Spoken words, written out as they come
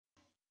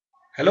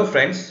Hello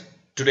friends,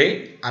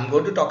 today I'm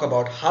going to talk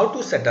about how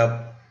to set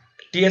up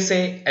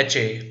TSA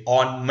HA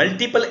on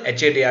multiple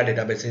HADR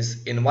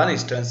databases in one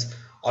instance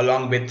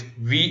along with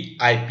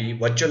VIP,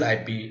 virtual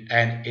IP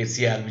and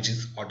ACR, which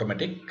is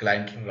automatic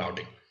client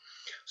routing.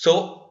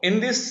 So in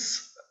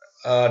this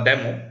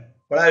demo,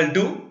 what I'll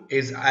do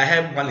is I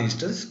have one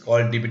instance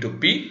called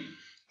Db2P.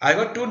 I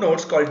got two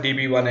nodes called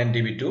Db1 and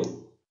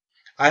Db2.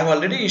 I have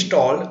already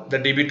installed the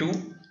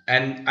Db2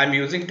 and I'm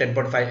using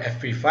 10.5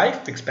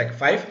 FP5 fixpack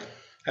 5.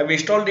 I've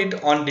installed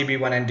it on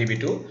Db1 and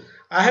Db2.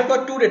 I have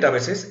got two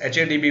databases,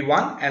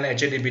 HADB1 and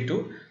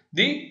HADB2.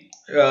 The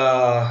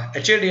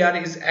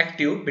HADR is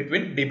active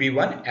between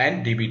Db1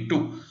 and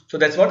Db2. So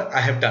that's what I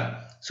have done.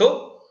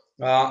 So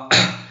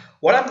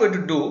what I'm going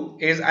to do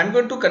is I'm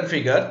going to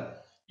configure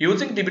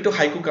using db2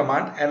 haiku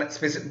command, and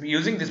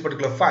using this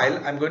particular file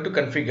I'm going to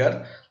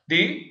configure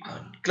the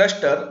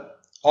cluster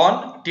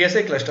on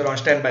TSA cluster on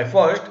standby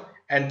first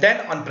and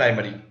then on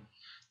primary.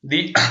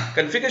 The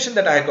configuration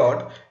that I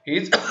got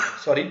is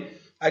sorry,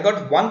 I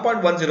got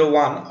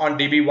 1.101 on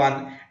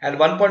db1 and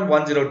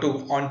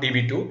 1.102 on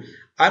db2.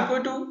 I'm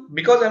going to,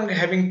 because I'm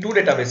having two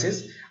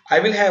databases, I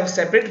will have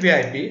separate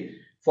VIP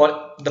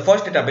for the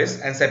first database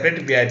and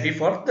separate VIP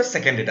for the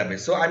second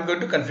database. So I'm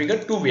going to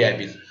configure two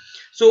VIPs.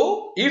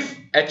 So if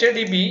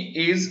HADB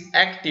is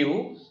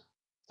active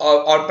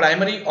or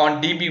primary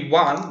on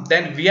db1,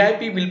 then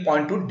VIP will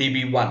point to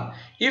db1.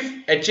 If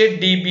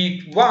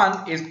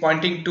HADB1 is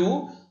pointing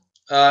to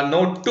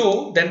node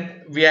 2,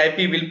 then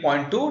VIP will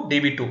point to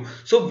db2.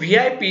 So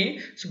VIP,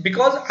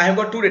 because I have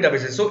got two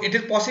databases, so it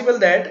is possible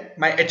that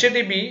my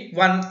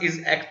HADB1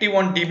 is active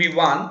on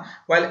db1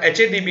 while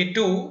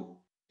HADB2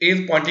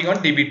 is pointing on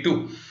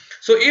db2.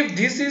 So if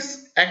this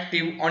is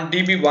active on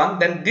db1,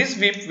 then this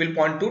VIP will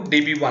point to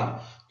db1.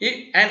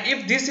 And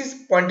if this is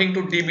pointing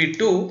to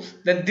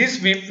db2, then this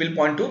VIP will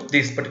point to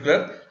this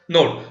particular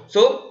node.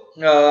 So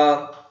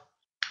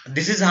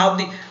this is how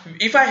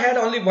if I had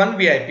only one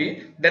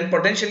VIP, then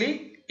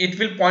potentially it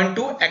will point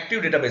to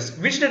active database.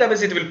 Which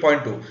database it will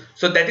point to?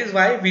 So that is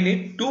why we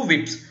need two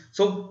VIPs.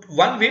 So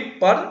one VIP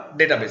per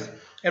database.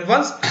 And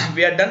once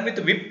we are done with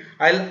the VIP,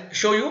 I'll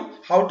show you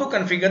how to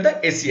configure the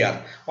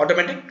ACR,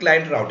 automatic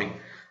client routing.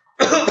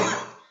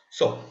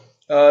 So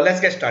let's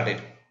get started.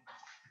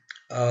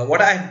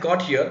 What I've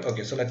got here,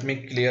 okay, so let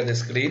me clear the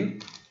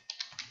screen.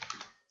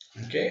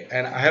 Okay,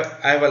 and I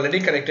have already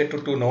connected to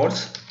two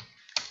nodes.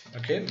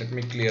 Okay, let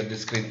me clear the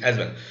screen as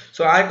well.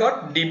 So I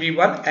got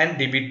db1 and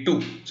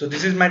db2. So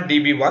this is my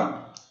db1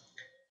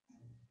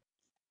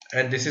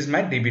 and this is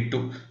my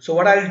db2. So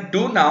what I'll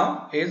do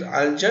now is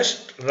I'll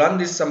just run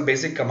this some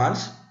basic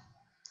commands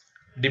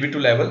db2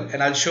 level,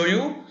 and I'll show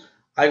you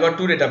I got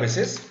two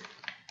databases.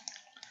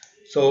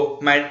 So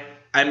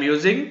I'm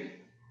using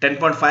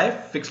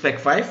 10.5 fixpack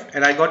 5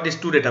 and I got these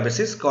two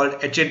databases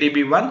called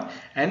HADB1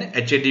 and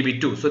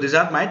HADB2. So these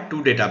are my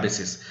two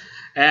databases.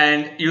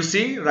 And you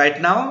see right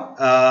now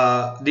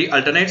the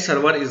alternate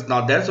server is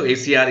not there, so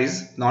ACR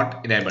is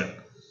not enabled.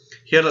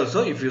 Here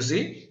also if you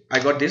see, I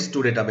got these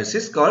two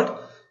databases called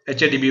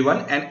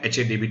HADB1 and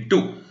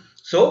HADB2.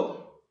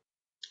 So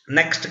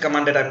next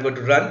command that I'm going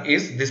to run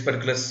is this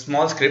particular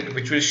small script,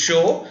 which will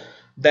show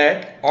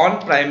that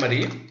on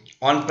primary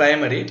or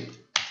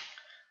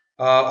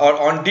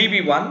on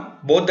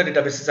db1 both the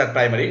databases are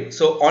primary.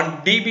 So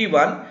on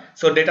db1,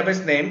 so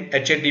database name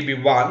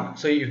HADB1,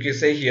 so you can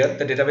say here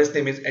the database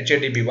name is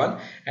HADB1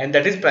 and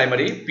that is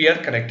primary peer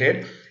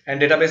connected,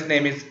 and database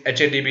name is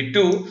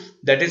HADB2,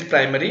 that is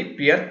primary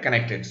peer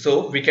connected.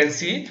 So we can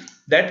see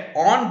that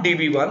on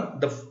db1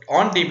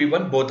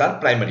 both are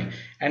primary.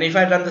 And if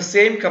I run the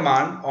same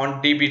command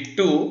on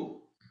db2,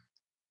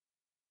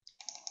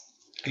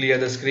 clear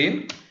the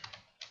screen,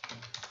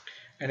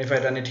 and if I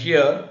run it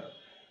here,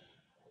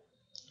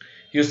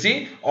 you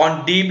see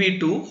on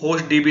db2,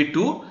 host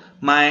db2,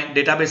 my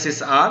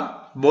databases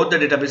are, both the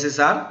databases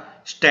are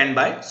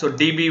standby. So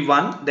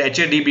db1, the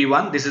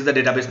HADB1, this is the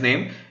database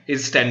name,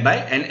 is standby,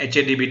 and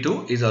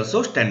HADB2 is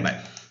also standby.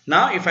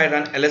 Now if I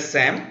run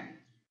lssam,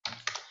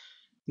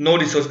 no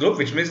resource group,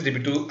 which means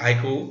db2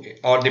 haiku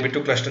or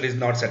db2 cluster is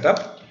not set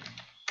up.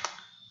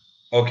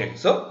 Okay,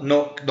 so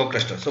no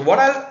cluster. So what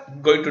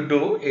I'm going to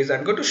do is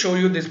I'm going to show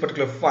you this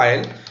particular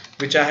file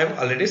which I have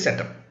already set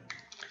up.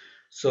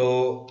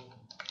 So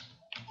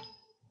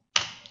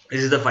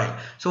this is the file.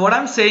 So what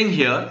I'm saying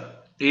here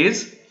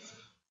is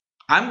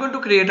I'm going to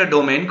create a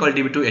domain called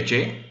db2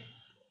 HA.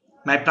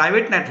 My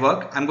private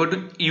network, I'm going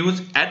to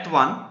use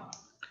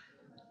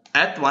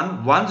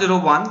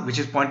 @101, which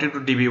is pointed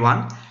to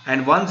db1,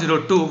 and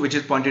 102, which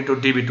is pointed to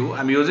db2.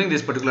 I'm using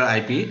this particular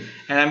IP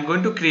and I'm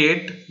going to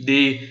create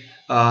the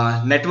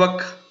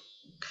network.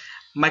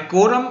 My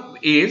quorum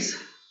is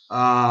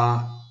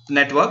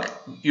network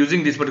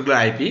using this particular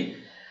IP.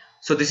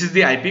 So this is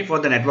the IP for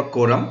the network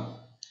quorum.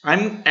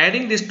 I'm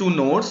adding these two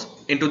nodes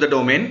into the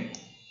domain.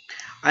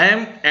 I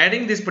am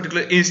adding this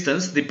particular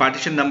instance, the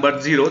partition number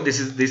 0,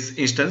 this is this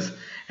instance,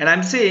 and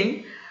I'm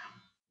saying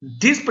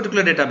this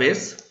particular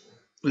database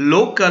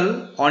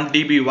local on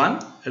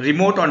db1,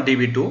 remote on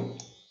db2,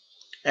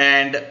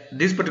 and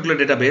this particular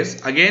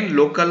database again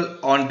local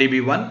on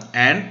DB1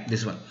 and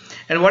this one.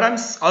 And what I'm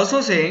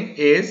also saying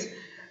is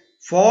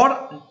for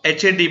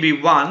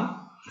HADB1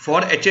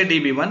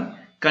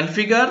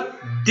 configure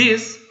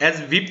this as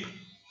VIP,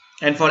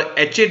 and for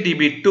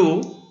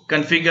HADB2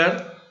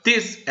 configure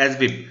this as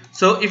VIP.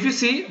 So if you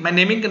see, my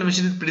naming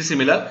convention is pretty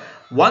similar.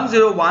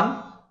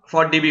 101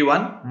 for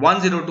DB1,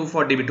 102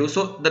 for DB2.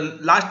 So the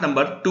last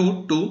number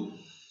 2,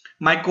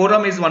 my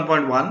quorum is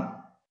 1.1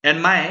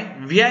 and my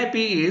VIP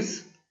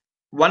is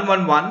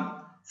 111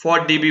 for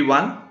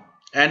DB1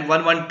 and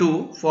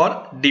 112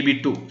 for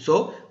DB2.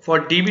 So for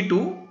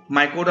DB2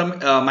 my quorum,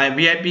 my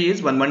VIP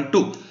is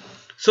 112.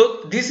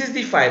 So this is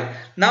the file.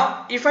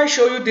 Now if I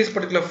show you this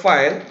particular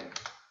file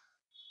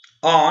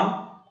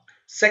on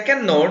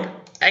second node,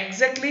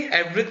 exactly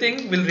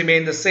everything will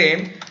remain the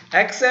same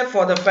except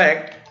for the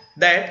fact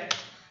that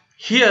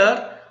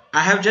here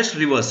I have just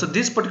reversed. So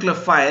this particular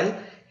file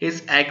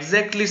is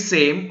exactly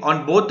same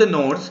on both the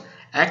nodes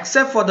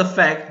except for the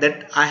fact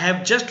that I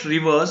have just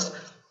reversed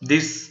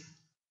this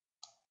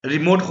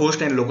remote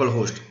host and local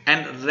host,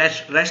 and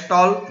rest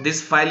all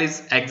this file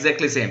is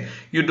exactly same.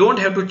 You don't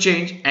have to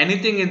change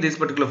anything in this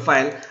particular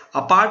file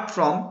apart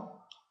from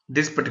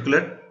this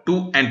particular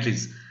two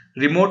entries,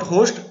 remote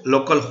host,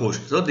 local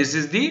host. So this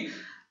is the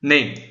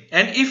name,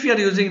 and if you are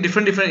using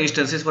different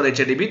instances for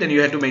HADB, then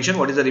you have to mention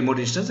what is the remote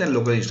instance and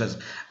local instance.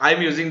 I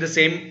am using the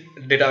same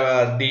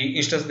data, the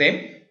instance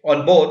name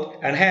on both,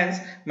 and hence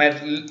my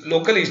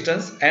local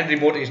instance and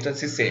remote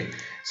instance is same.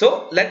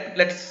 So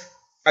let's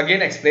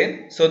again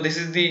explain. So this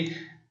is the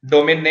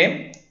domain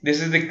name,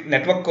 this is the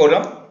network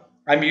quorum.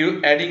 I'm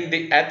adding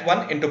the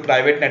eth1 into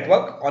private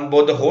network on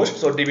both the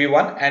hosts, so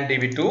DB1 and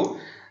DB2.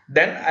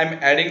 Then I'm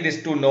adding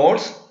these two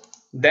nodes.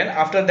 Then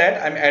after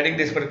that I'm adding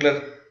this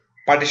particular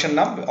partition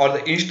num or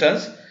the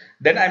instance.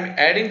 Then I'm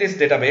adding this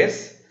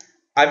database.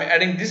 I'm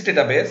adding this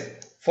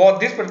database. For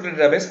this particular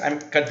database I'm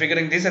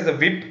configuring this as a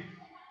VIP,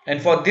 and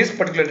for this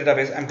particular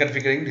database I'm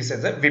configuring this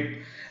as a VIP.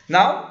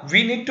 Now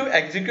we need to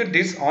execute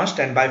this on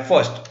standby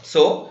first.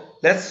 So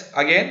let's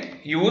again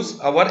use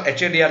our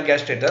HADR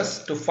gas status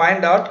to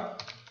find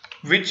out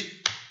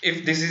which,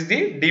 if this is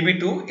the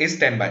DB2 is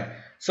standby.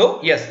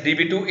 So yes,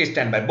 DB2 is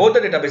standby. Both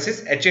the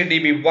databases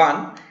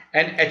HADB1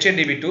 and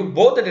HADB2,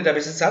 both the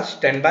databases are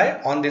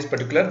standby on this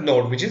particular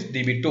node, which is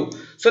DB2.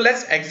 So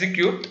let's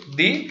execute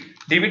the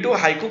DB2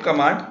 haiku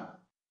command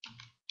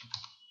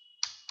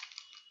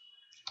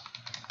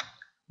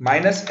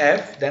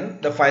 -f,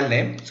 then the file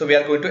name. So we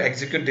are going to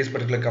execute this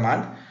particular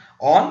command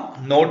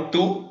on node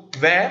 2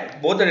 where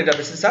both the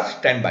databases are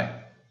standby.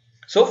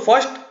 So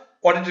first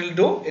what it will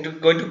do, it is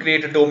going to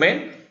create a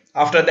domain,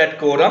 after that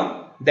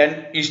quorum,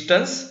 then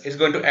instance is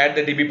going to add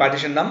the DB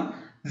partition num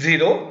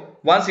 0.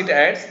 Once it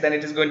adds, then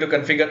it is going to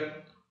configure,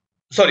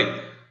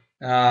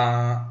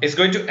 it's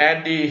going to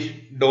add the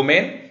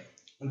domain,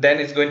 then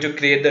it's going to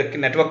create the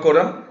network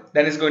quorum,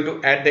 then it's going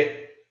to add the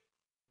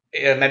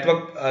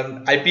network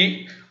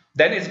IP,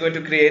 then it's going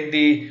to create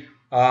the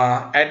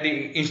add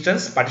the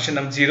instance partition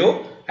num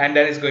 0, and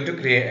then it's going to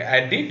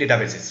add the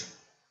databases.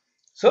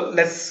 So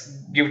let's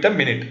give it a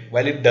minute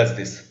while it does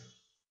this.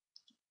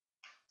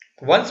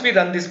 Once we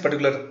run this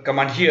particular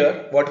command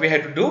here, what we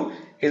have to do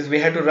is we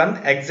have to run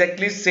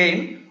exactly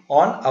same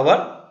on our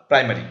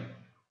primary.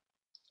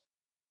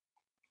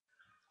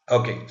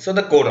 Okay, so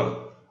the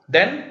quorum,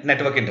 then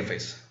network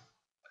interface,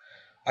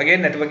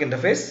 again network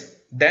interface,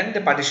 then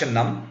the partition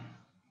num,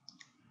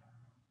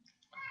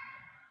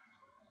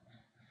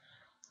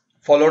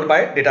 followed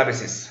by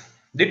databases,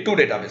 the two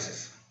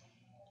databases.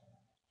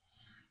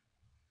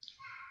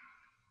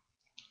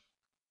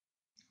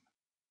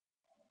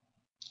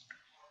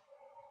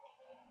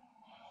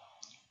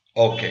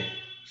 Okay,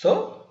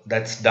 so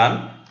that's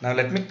done. Now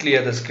let me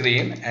clear the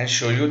screen and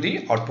show you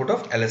the output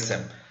of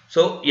LSM.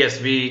 So yes,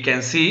 we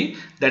can see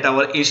that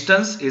our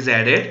instance is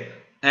added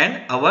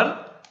and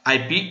our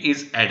IP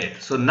is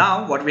added. So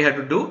now what we have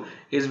to do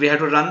is we have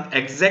to run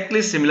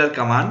exactly similar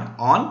command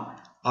on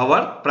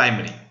our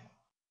primary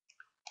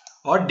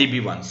or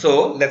DB1.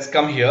 So let's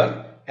come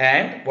here,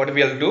 and what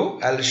we'll do,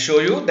 I'll show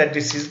you that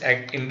this is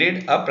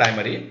indeed a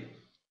primary.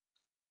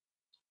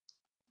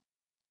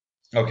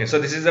 Okay, so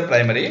this is a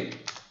primary,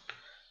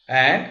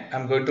 and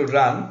I'm going to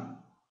run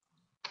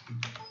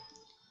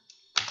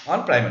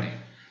on primary.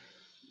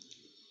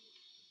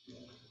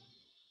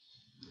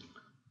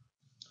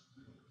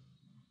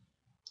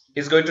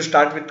 It's going to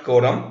start with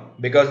quorum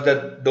because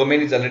the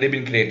domain is already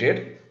been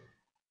created,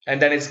 and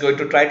then it's going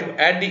to try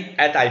to add the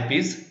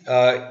IPs,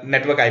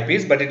 network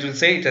IPs, but it will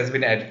say it has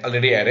been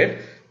already added.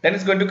 Then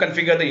it's going to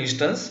configure the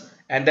instance,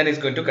 and then it's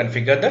going to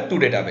configure the two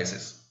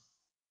databases.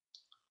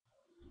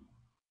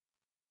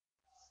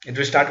 It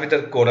will start with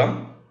a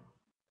quorum,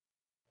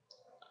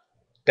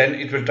 then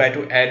it will try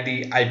to add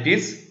the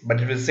IPs,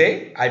 but it will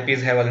say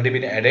IPs have already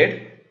been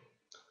added.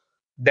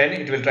 Then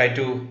it will try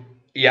to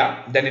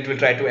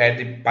add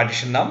the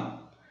partition num,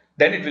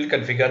 then it will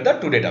configure the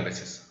two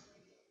databases.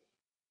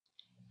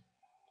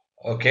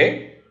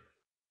 Okay,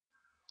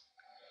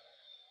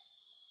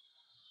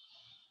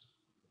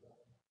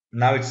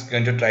 Now it's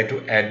going to try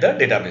to add the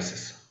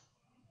databases.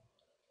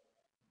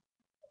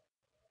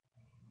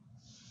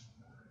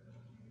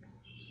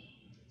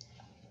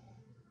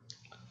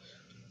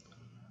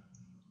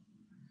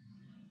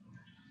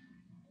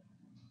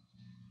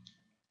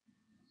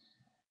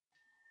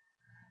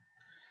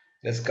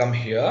 Let's come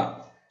here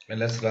and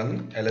let's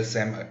run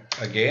LSM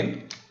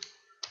again.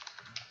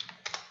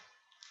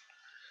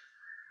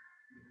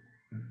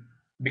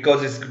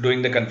 Because it's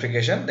doing the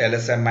configuration, the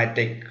LSM might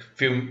take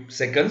few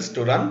seconds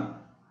to run.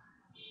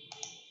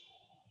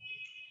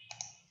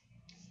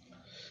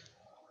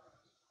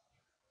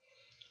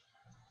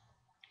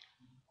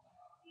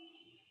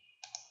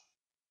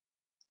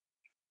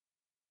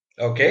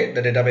 Okay,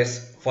 the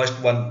database first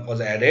one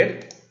was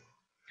added.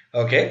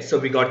 Okay, so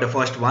we got the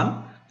first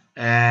one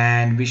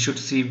and we should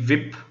see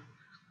VIP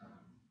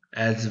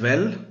as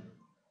well.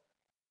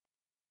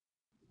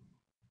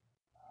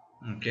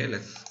 Okay,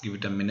 let's give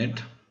it a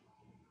minute.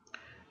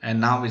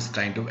 And now it's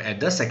trying to add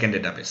the second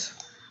database.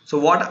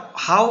 So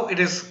how it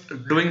is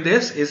doing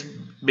this is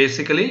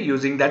basically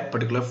using that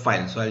particular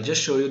file. So I'll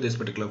just show you this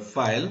particular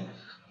file.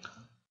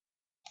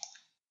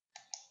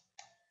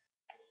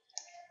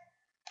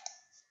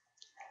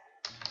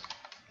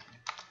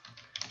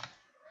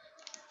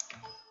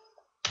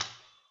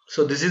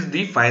 So this is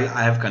the file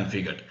I have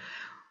configured,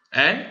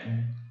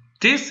 and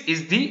this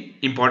is the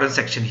important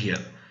section here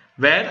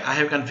where I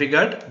have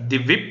configured the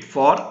VIP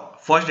for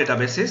first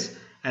databases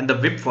and the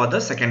VIP for the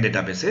second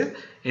databases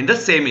in the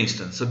same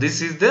instance. So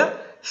this is the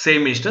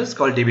same instance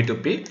called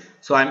db2p.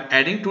 So I'm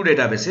adding two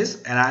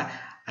databases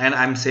and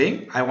I'm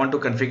saying I want to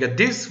configure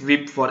this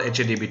VIP for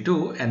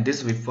HADB2 and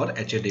this VIP for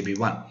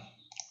HADB1.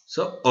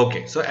 So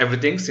okay, so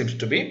everything seems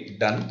to be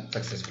done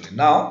successfully.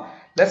 Now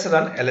let's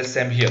run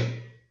LSM here.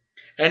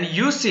 And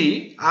you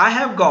see I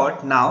have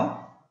got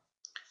now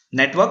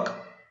network,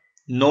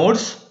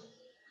 nodes,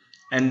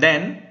 and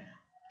then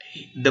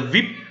the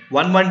VIP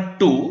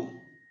 112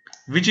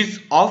 which is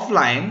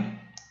offline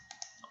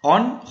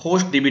on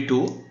host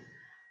db2,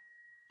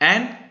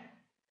 and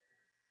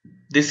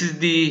this is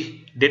the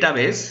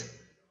database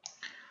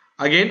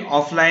again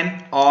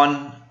offline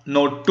on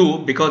node 2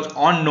 because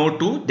on node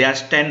 2 they are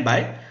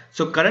standby.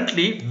 So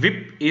currently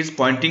VIP is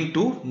pointing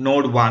to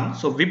node 1.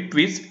 So VIP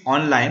is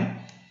online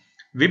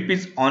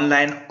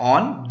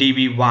on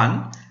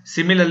db1.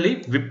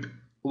 Similarly VIP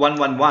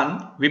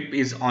 111 VIP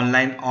is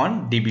online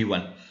on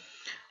db1.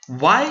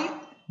 Why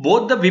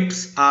both the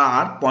VIPs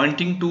are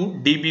pointing to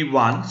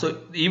db1?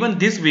 So even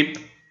this VIP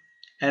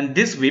and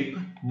this VIP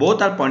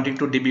both are pointing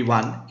to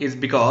db1 is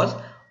because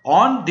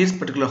on this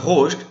particular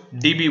host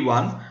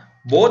db1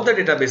 both the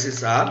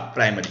databases are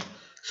primary.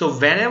 So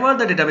wherever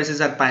the databases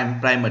are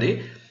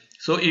primary,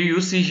 so you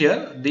see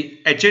here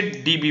the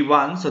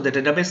HADB1, so the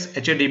database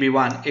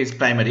HADB1 is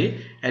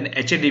primary and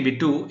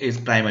HADB2 is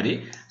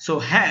primary. So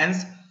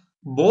hence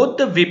both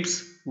the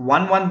VIPs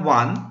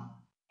 111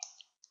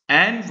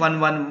 and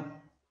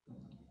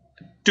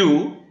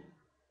 112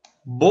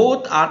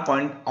 both are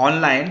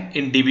online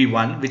in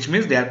db1, which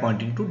means they are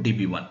pointing to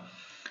db1.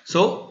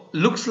 So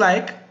looks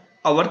like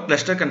our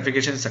cluster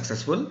configuration is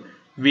successful.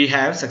 We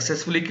have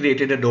successfully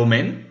created a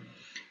domain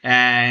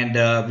and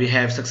we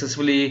have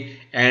successfully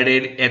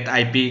added eth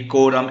IP,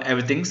 quorum,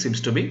 everything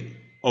seems to be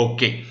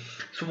okay.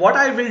 So what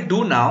I will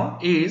do now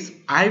is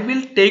I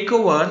will take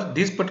over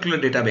this particular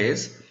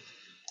database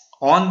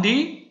on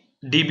the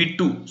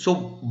db2.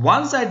 So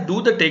once I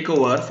do the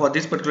takeover for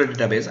this particular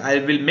database, I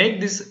will make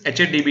this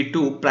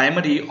HADB2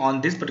 primary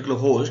on this particular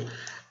host.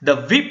 The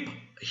VIP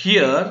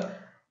here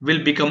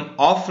will become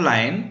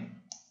offline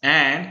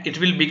and it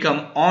will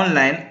become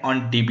online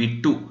on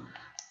db2.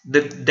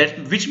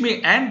 Which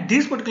means, and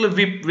this particular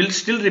VIP will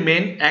still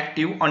remain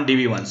active on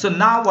db1. So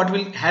now what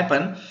will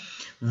happen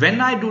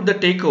when I do the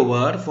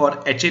takeover for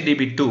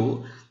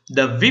HADB2,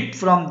 the VIP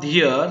from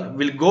here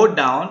will go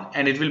down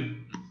and it will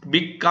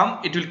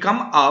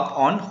come up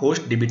on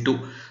host db2.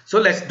 So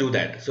let's do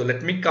that. So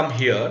let me come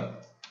here,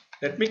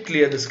 let me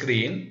clear the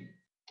screen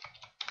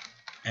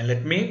and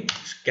let me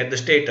get the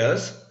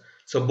status.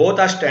 So both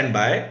are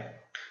standby.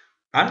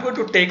 I'm going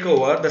to take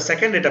over the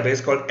second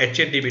database called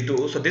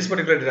HADB2. So this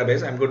particular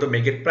database I'm going to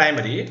make it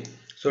primary.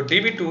 So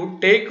db2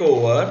 take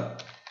over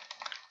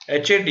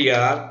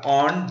HADR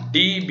on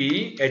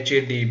db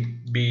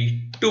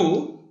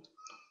HADB2.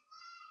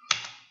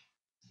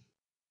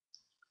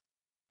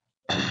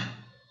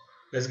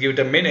 Let's give it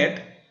a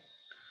minute.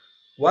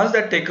 Once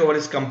that takeover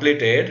is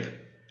completed,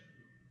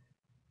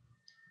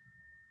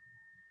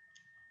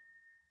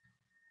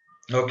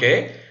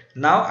 okay,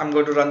 now I'm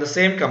going to run the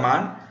same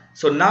command.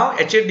 So now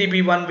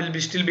HADB1 will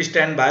still be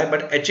standby,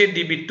 but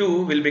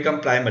HADB2 will become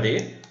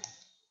primary.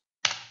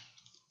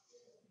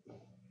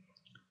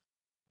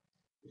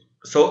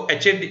 So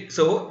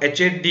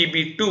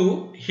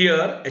HADB2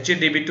 here,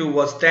 HADB2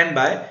 was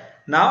standby.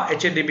 Now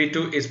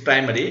HADB2 is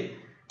primary.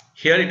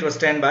 Here it was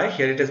standby,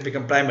 here it has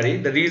become primary.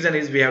 The reason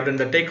is we have done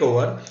the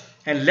takeover,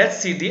 and let's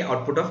see the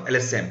output of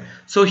LSM.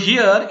 So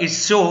here it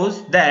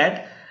shows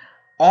that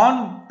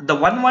on the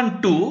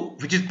 112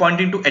 which is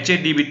pointing to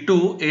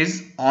HADB2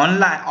 is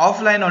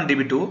offline on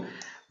db2,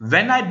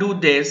 When I do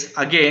this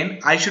again,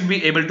 I should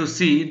be able to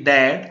see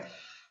that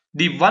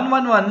the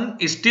 111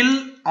 is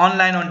still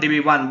online on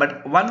DB1,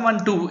 but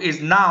 112 is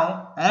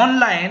now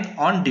online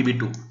on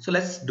DB2. So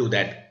let's do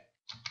that.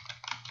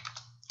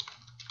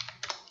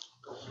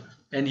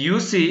 And you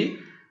see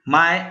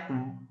my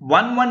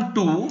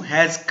 112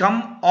 has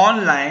come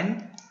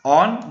online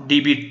on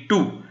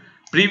DB2.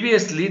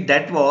 Previously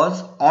that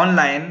was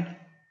online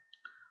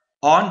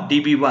on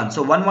DB1.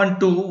 So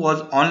 112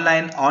 was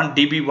online on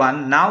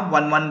DB1. Now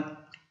 112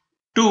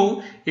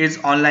 is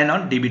online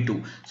on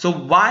DB2. So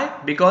why?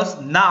 Because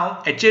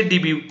now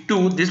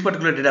HADB2, this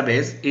particular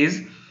database,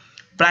 is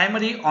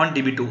primary on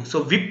DB2.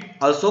 So VIP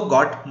also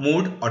got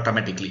moved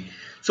automatically.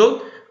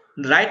 So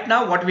right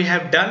now what we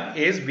have done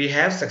is we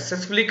have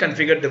successfully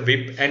configured the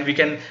VIP, and we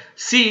can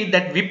see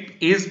that VIP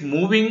is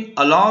moving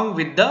along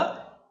with the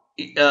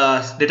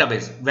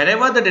database.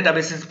 Wherever the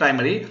database is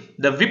primary,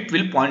 the VIP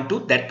will point to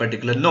that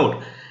particular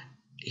node.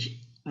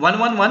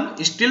 111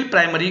 is still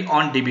primary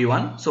on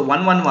DB1, so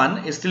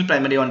 111 is still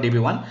primary on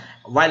DB1,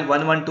 while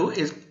 112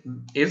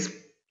 is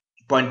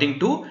pointing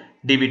to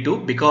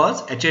DB2,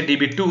 because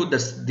HADB2,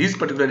 this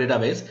particular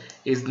database,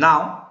 is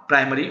now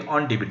primary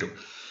on DB2.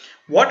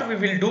 What we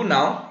will do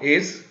now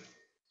is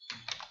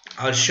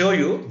I'll show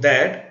you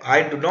that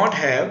I do not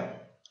have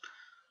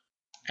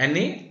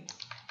any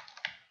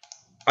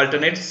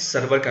alternate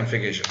server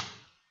configuration.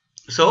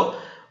 So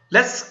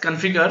let's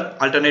configure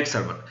alternate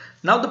server.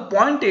 Now the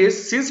point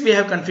is, since we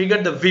have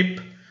configured the VIP,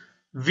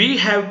 we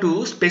have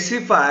to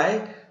specify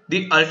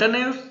the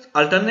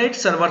alternate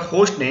server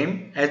host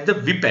name as the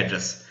VIP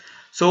address.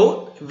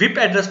 So VIP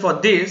address for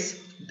this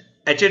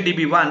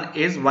HADB1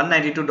 is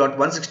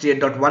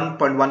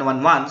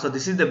 192.168.1.111. So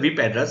this is the VIP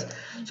address.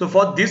 So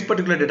for this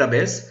particular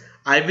database,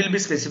 I will be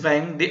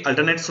specifying the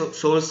alternate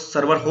source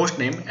server host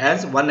name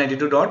as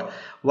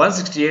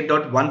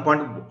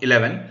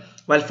 192.168.1.11.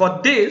 While for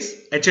this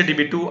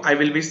HADB2, I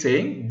will be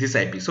saying this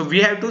IP. So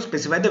we have to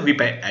specify the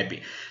VIP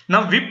IP.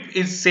 Now VIP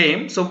is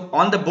same. So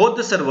on both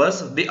the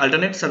servers, the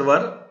alternate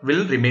server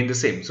will remain the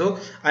same. So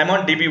I'm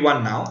on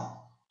DB1 now.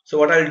 So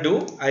what I'll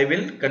do, I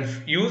will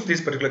use this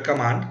particular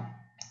command,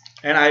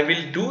 and I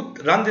will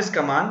run this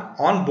command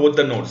on both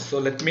the nodes. So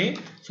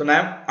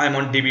now I'm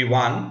on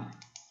DB1.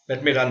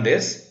 Let me run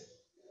this,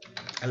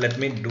 and let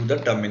me do the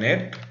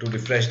terminate to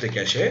refresh the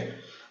cache.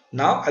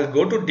 Now I'll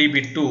go to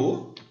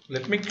DB2.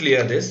 Let me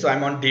clear this. So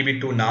I'm on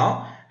DB2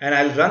 now, and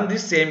I'll run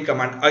this same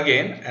command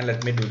again, and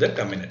let me do the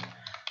terminate.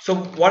 So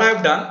what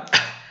I've done,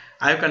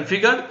 I have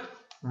configured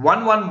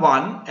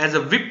 111 as a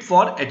VIP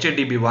for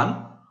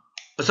HADB1.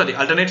 Sorry,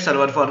 alternate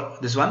server for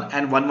this one,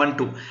 and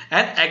 112,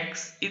 and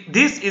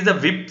this is the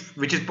VIP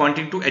which is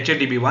pointing to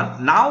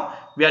HADB1. Now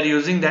we are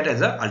using that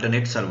as an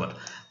alternate server.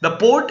 The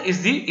port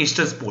is the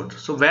instance port.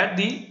 So where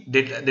the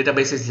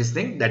database is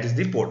listening, that is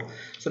the port.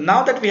 So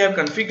now that we have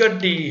configured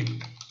the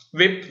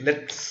VIP,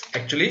 let's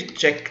actually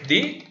check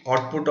the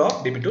output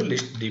of DB2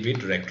 list DB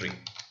directory.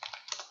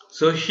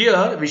 So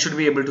here we should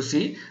be able to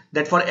see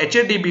that for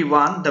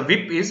HADB1, the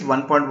VIP is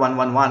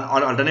 1.111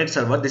 or alternate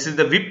server. This is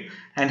the VIP,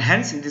 and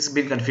hence it is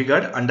been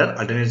configured under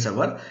alternate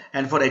server.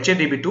 And for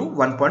HADB2,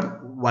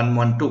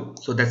 1.112.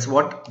 So that's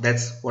what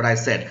I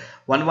said.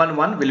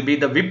 111 will be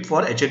the VIP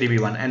for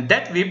HADB1, and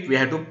that VIP we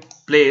have to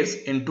place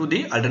into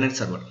the alternate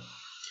server.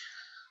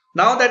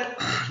 Now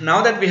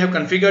that we have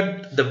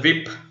configured the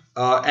VIP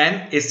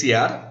and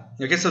ACR.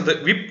 Okay, so the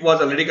VIP was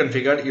already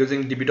configured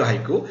using Db2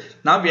 Haiku.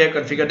 Now we have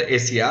configured the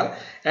ACR,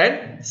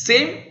 and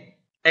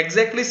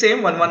exactly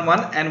same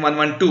 111 and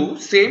 112,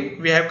 same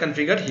we have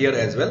configured here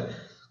as well.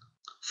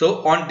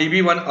 So on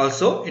DB1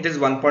 also it is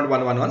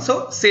 1.111.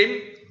 So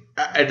same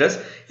address.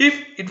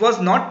 If it was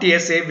not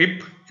TSA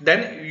VIP,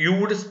 then you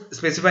would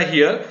specify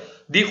here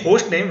the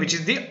host name, which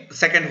is the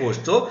second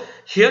host. So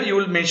here you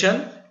will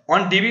mention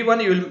on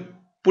DB1 you will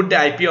put the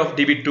IP of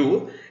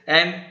DB2,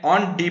 and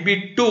on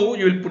DB2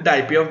 you will put the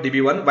IP of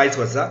DB1, vice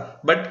versa.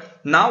 But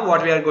now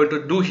what we are going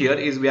to do here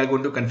is we are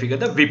going to configure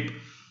the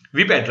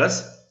VIP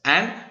address,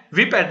 and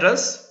VIP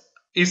address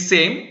is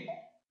same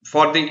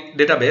for the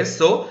database.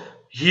 So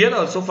here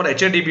also for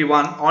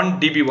HADB1 on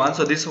DB1,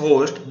 so this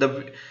host,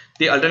 the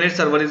alternate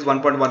server is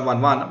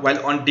 1.111,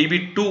 while on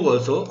DB2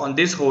 also, on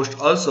this host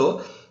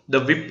also, the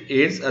VIP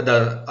is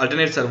the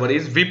alternate server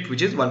is VIP,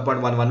 which is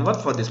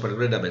 1.111 for this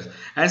particular database,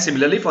 and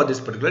similarly for this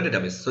particular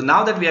database. So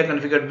now that we have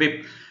configured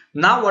VIP,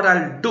 now what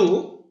I'll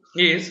do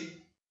is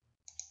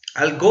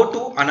I'll go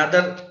to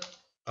another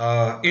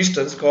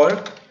instance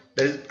called,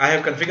 I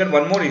have configured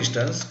one more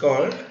instance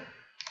called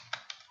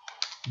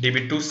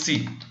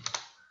Db2C.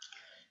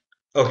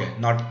 Okay,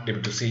 not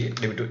Db2C,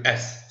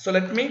 Db2S. So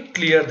let me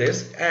clear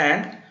this,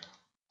 and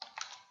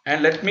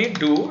let me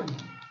do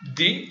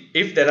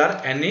if there are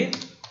any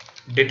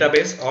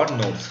database or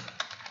nodes.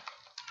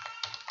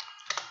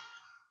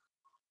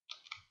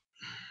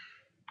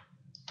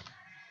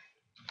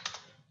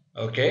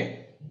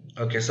 Okay,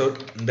 so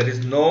there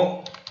is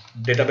no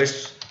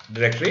database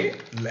directory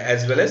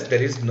as well as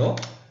there is no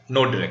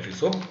node directory.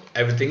 So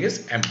everything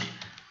is empty.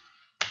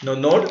 No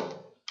node,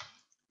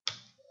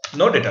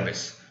 no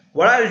database.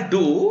 what I'll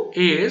do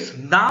is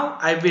now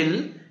I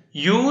will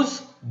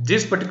use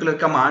this particular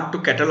command to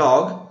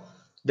catalog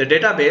the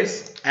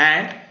database.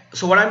 And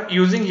so what I'm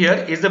using here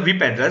is the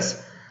VIP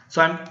address.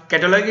 So I'm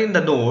cataloging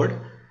the node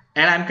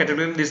and I'm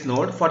cataloging this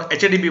node. For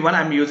HADB1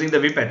 I'm using the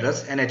VIP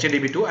address, and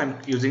HADB2 I'm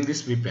using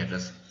this VIP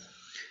address.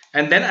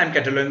 And then I'm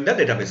cataloging the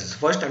databases.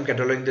 First I'm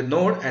cataloging the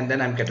node and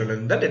then I'm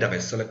cataloging the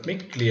database. So let me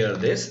clear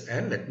this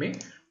and let me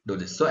do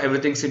this. So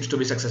everything seems to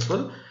be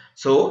successful.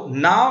 So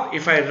now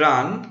if I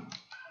run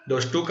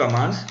those two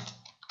commands,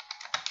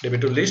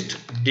 db2 list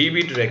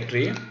db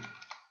directory,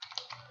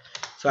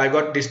 so I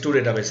got these two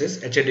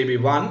databases,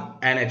 HADB1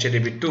 and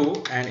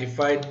HADB2, and if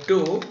I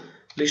do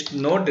list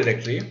node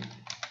directory,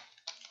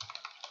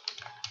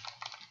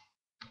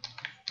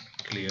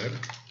 cleared.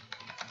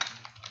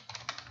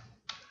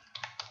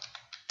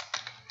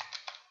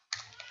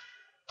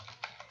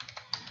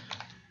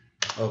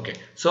 Okay,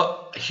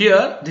 so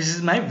here this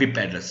is my VIP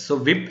address. So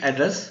VIP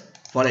address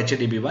for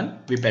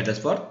HADB1, VIP address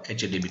for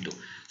HADB2.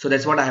 So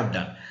that's what I have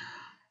done.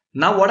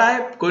 Now what I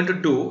am going to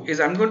do is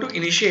I'm going to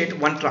initiate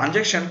one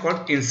transaction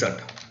called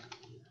insert.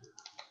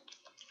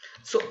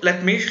 So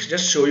let me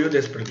just show you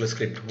this particular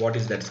script. What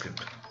is that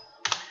script?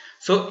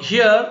 So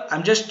here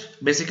I'm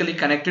just basically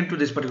connected to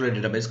this particular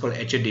database called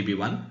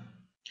HADB1.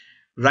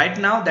 Right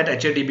now that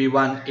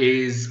HADB1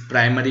 is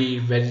primary.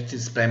 Where it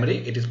is primary?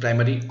 It is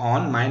primary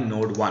on my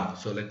node 1.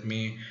 So let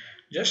me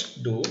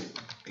do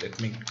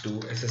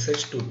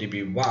SSH to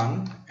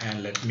DB1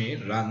 and let me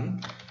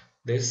run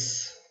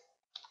this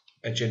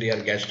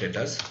HADR get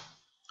status.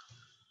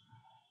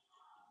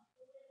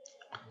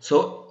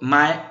 So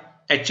my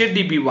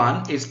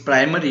HADB1 is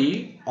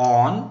primary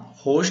on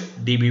host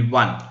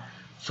DB1.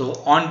 So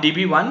on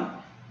DB1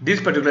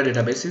 this particular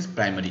database is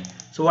primary.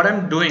 So what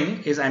I'm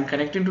doing is I'm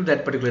connecting to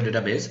that particular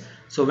database.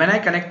 So when I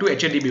connect to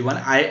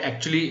HADB1, I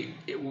actually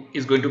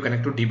is going to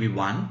connect to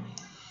DB1.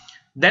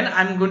 Then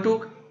I'm going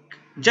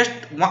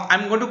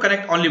to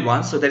connect only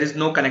once, so there is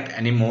no connect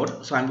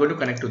anymore. So I'm going to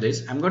connect to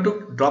this. I'm going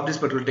to drop this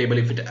particular table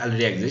if it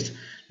already exists.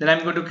 Then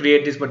I'm going to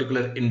create this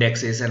particular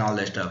indexes and all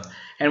that stuff.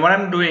 And what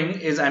I'm doing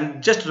is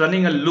I'm just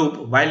running a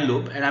loop, while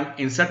loop, and I'm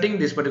inserting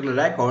this particular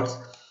records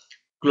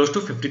close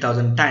to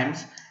 50,000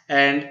 times.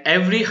 And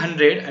every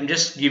 100 I'm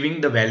just giving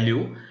the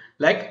value,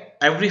 like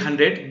every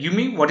 100 give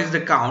me what is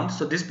the count.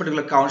 So this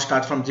particular count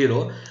starts from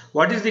 0.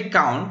 What is the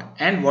count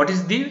and what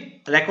is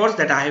the records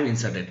that I have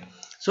inserted.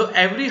 So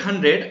every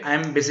 100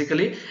 I'm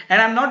basically,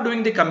 and I'm not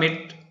doing the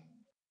commit,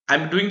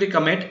 I'm doing the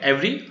commit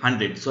every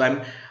 100. So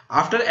I'm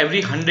after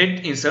every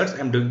 100 inserts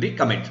I'm doing the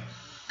commit.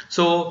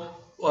 So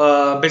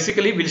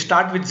basically we'll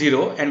start with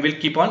 0 and we'll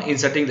keep on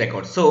inserting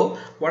records. So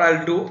what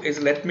I'll do is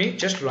let me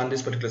just run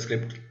this particular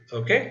script.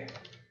 Okay,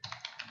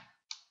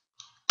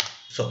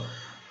 so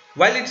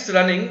while it's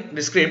running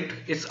the script,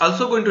 it's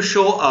also going to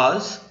show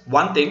us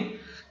one thing,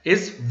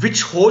 is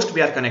which host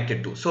we are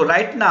connected to. So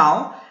right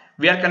now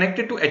we are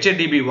connected to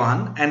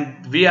HADB1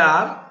 and we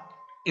are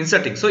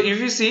inserting. So if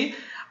you see,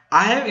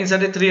 I have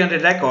inserted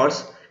 300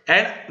 records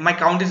and my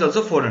count is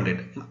also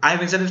 400. I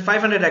have inserted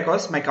 500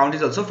 records, my count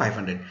is also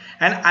 500,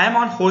 and I am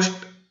on host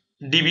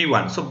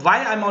DB1. So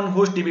why I'm on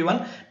host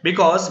DB1?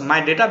 Because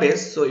my database,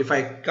 so if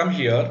I come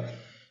here,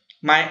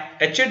 my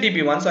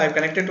HADB1, so I have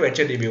connected to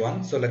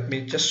HADB1. So let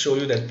me just show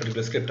you that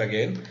particular script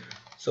again.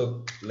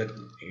 So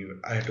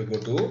I have to go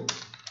to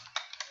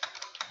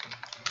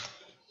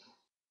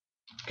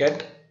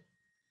get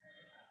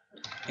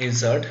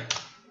insert.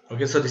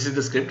 Okay, so this is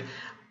the script.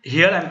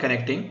 Here I'm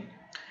connecting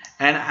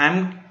and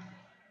I'm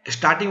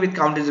starting with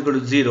count is equal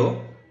to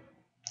 0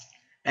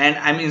 and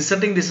I'm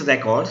inserting this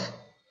records.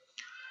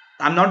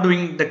 I'm not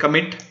doing the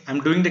commit,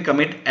 I'm doing the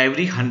commit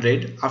every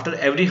 100. After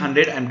every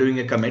 100 I'm doing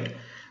a commit.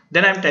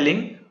 Then I'm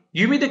telling,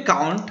 give me the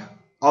count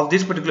of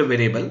this particular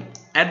variable.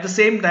 At the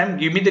same time,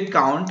 give me the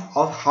count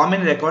of how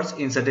many records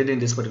inserted in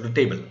this particular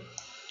table.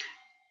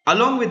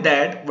 Along with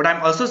that, what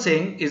I'm also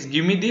saying is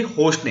give me the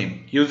host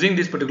name. Using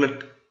this particular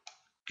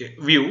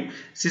view,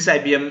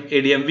 sysibm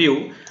ADM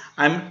view,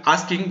 I'm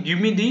asking give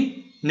me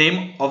the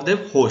name of the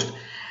host.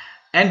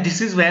 And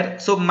this is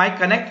where, so my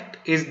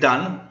connect is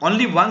done.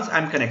 Only once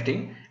I'm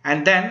connecting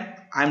and then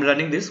I'm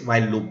running this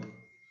while loop.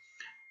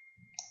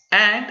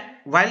 And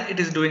while it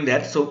is doing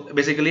that, so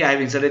basically I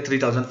have inserted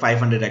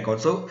 3500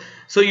 records.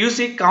 So you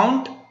see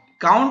count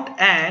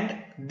and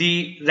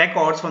the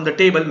records from the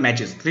table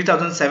matches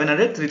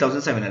 3700,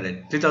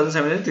 3700,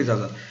 3700,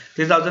 3000,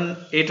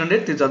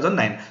 3800,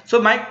 3009.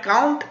 So my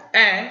count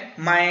and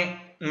my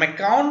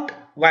count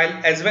while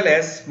as well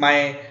as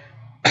my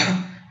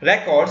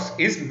records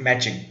is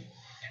matching.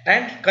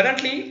 And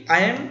currently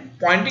I am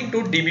pointing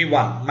to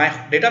DB1. My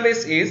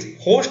database is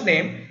host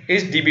name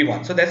is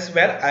DB1. So that's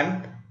where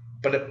I'm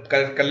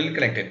currently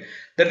connected.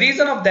 The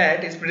reason of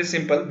that is pretty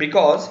simple,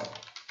 because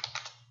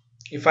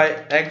if I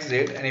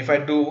exit and if I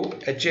do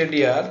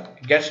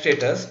HADR get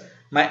status,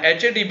 my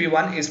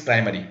HADB1 is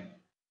primary.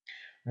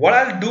 What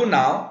I'll do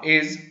now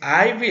is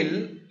I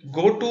will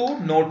go to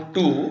node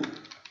 2.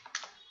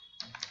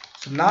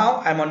 So now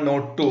I'm on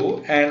node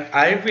 2 and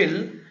I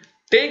will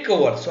take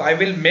over. So I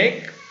will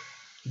make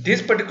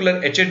this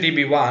particular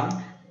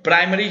HADB1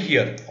 primary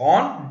here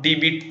on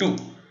DB2.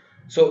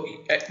 So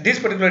this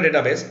particular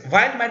database,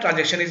 while my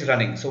transaction is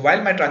running, so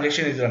I'm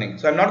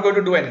not going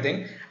to do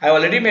anything. I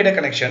already made a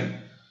connection.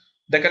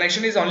 The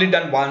connection is only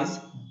done once.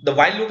 The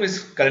while loop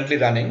is currently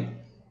running.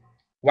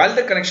 While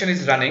the connection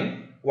is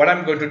running, what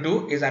I'm going to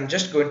do is I'm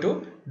just going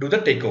to do the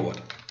takeover.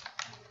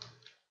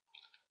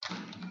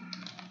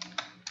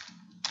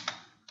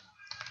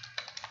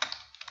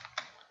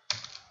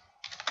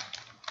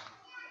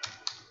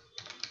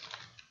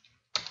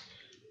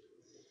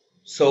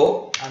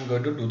 So I'm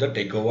going to do the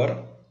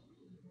takeover.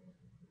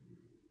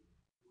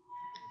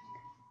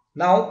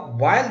 Now,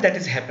 while that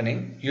is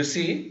happening, you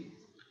see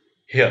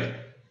here,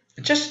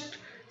 just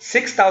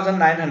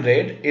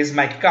 6,900 is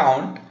my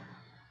count.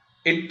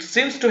 It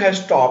seems to have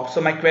stopped.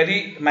 So my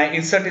query, my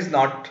insert is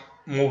not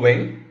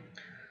moving.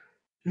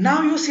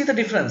 Now you see the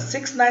difference,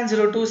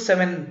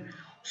 69027.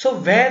 So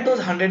where those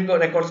 100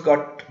 records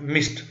got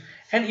missed,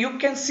 and you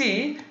can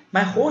see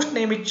my host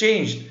name is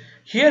changed.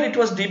 Here it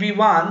was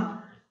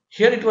DB1,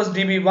 here it was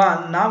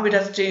DB1, now it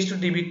has changed to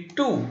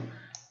DB2.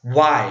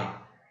 Why?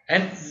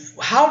 And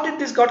how did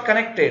this got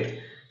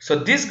connected? So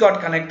this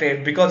got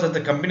connected because of the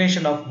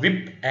combination of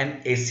VIP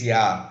and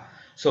ACR.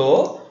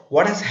 So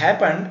what has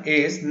happened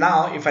is,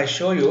 now if I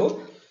show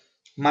you,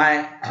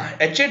 my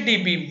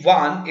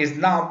HADB1 is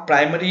now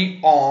primary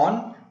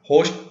on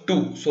host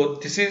 2. So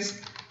this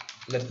is,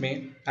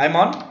 I'm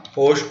on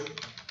host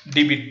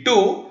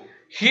DB2.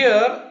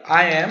 Here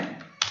I am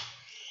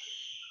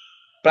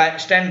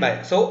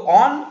standby. So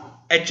on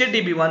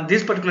HADB1,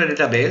 this particular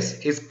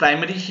database is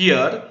primary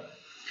here,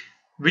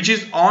 which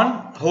is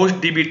on host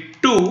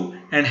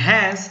DB2, and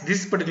hence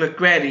this particular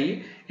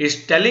query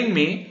is telling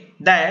me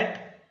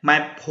that my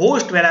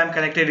host where I am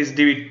connected is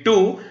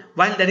DB2,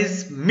 while there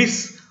is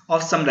miss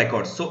of some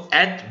records. So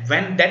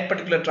when that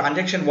particular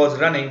transaction was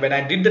running, when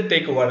I did the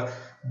takeover,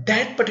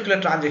 that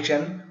particular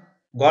transaction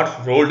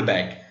got rolled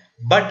back.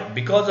 But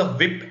because of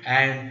VIP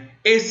and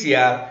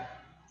ACR,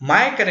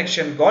 my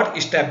connection got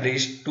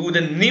established to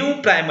the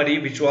new primary,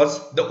 which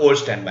was the old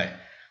standby.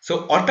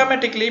 So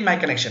automatically my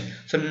connection.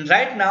 So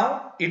right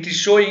now it is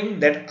showing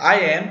that I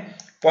am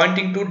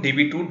pointing to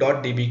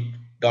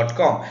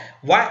db2.db.com.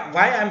 Why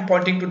I am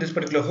pointing to this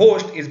particular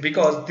host is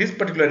because this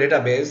particular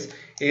database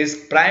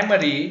is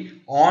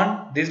primary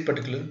on this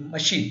particular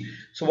machine.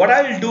 So what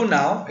I will do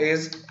now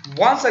is,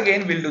 once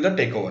again we'll do the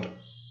takeover.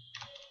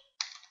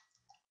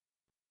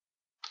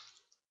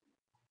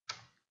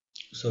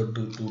 So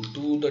to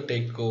do the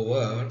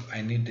takeover,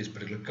 I need this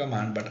particular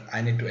command, but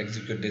I need to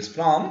execute this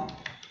from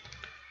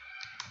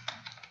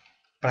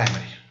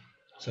primary.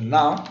 So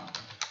now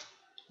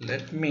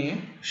let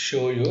me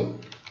show you.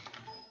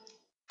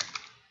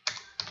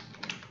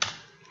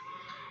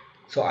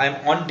 So I'm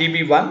on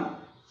DB1.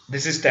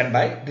 This is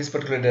standby. This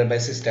particular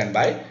database is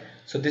standby.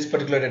 So this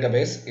particular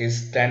database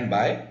is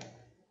standby.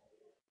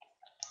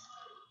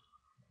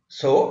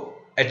 So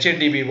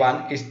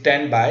HADB1 is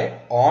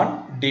standby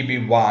on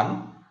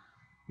DB1.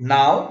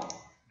 Now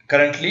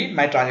currently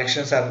my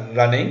transactions are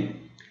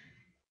running.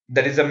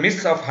 There is a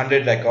miss of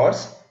 100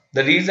 records.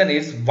 The reason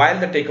is, while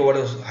the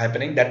takeover was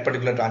happening, that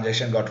particular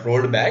transaction got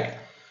rolled back.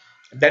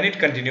 Then it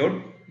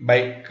continued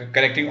by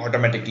connecting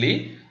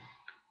automatically.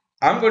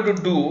 I'm going to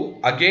do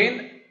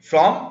again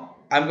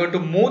I'm going to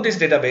move this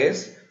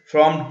database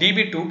from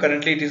DB2.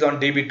 Currently it is on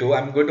DB2.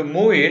 I'm going to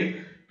move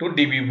it to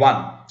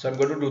DB1. So I'm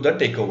going to do the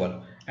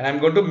takeover, and I'm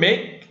going to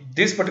make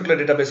this particular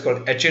database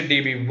called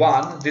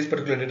HADB1. This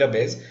particular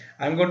database,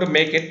 I'm going to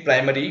make it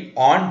primary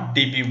on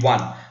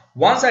DB1.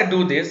 Once I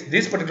do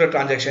this particular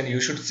transaction, you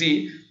should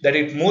see that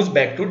it moves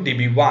back to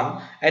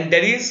DB1, and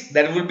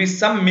there will be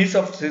some miss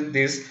of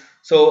this.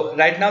 So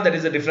right now there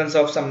is a difference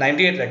of some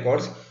 98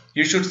 records.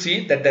 You should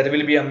see that there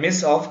will be a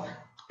miss of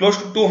close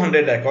to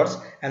 200 records,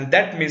 and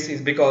that miss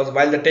is because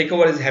while the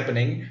takeover is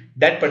happening,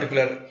 that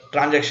particular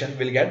transaction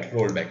will get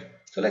rolled back.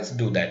 So let's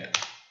do that.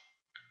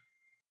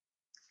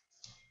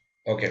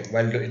 Okay,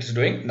 while it's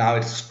doing, now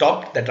it's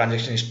stopped. The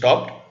transaction is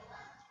stopped.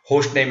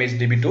 Host name is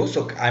DB2.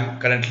 So I'm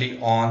currently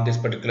on this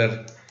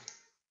particular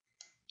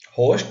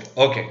host.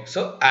 Okay,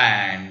 so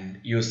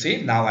and you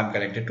see now I'm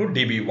connected to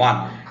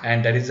DB1,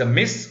 and there is a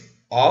miss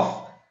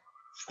of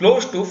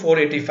close to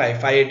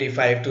 485,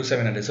 585 to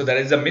 700. So there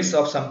is a miss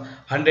of some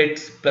 100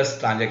 plus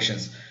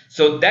transactions.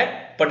 So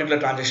that particular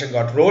transaction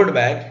got rolled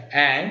back,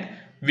 and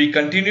we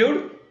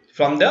continued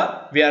from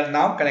we are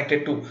now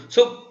connected to.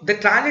 So the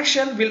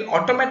transaction will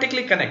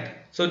automatically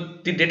connect. So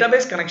the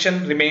database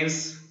connection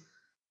remains,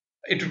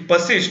 it will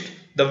persist.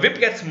 The VIP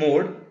gets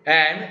moved,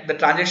 and the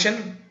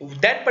transaction,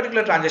 that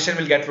particular transaction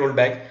will get rolled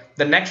back.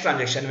 The next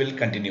transaction will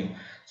continue.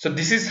 So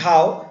this is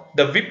how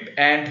the VIP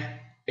and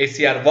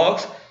ACR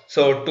works.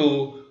 So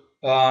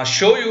to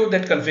show you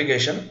that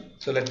configuration,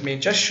 so let me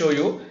just show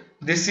you.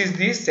 This is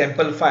the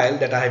sample file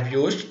that I have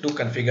used to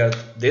configure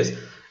this.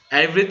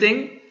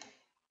 Everything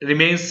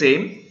remains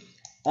same.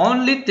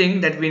 Only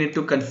thing that we need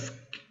to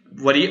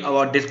worry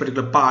about this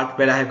particular part,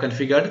 where I have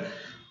configured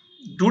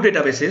two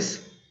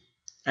databases,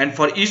 and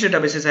for each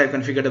database I have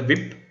configured a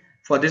VIP.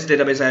 For this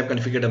database I have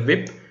configured a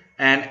VIP,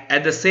 and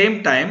at the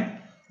same time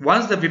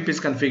once the VIP is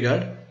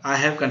configured, I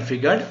have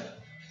configured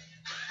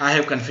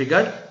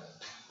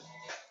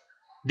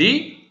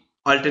the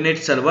alternate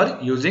server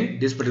using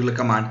this particular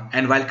command,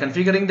 and while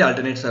configuring the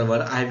alternate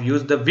server I have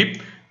used the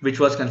VIP which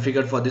was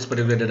configured for this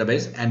particular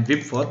database and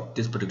VIP for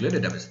this particular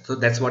database. So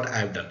that's what I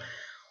have done.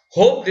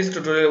 Hope this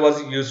tutorial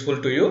was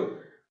useful to you.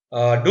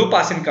 Do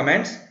pass in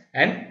comments,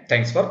 and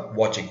thanks for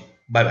watching.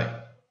 Bye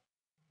bye.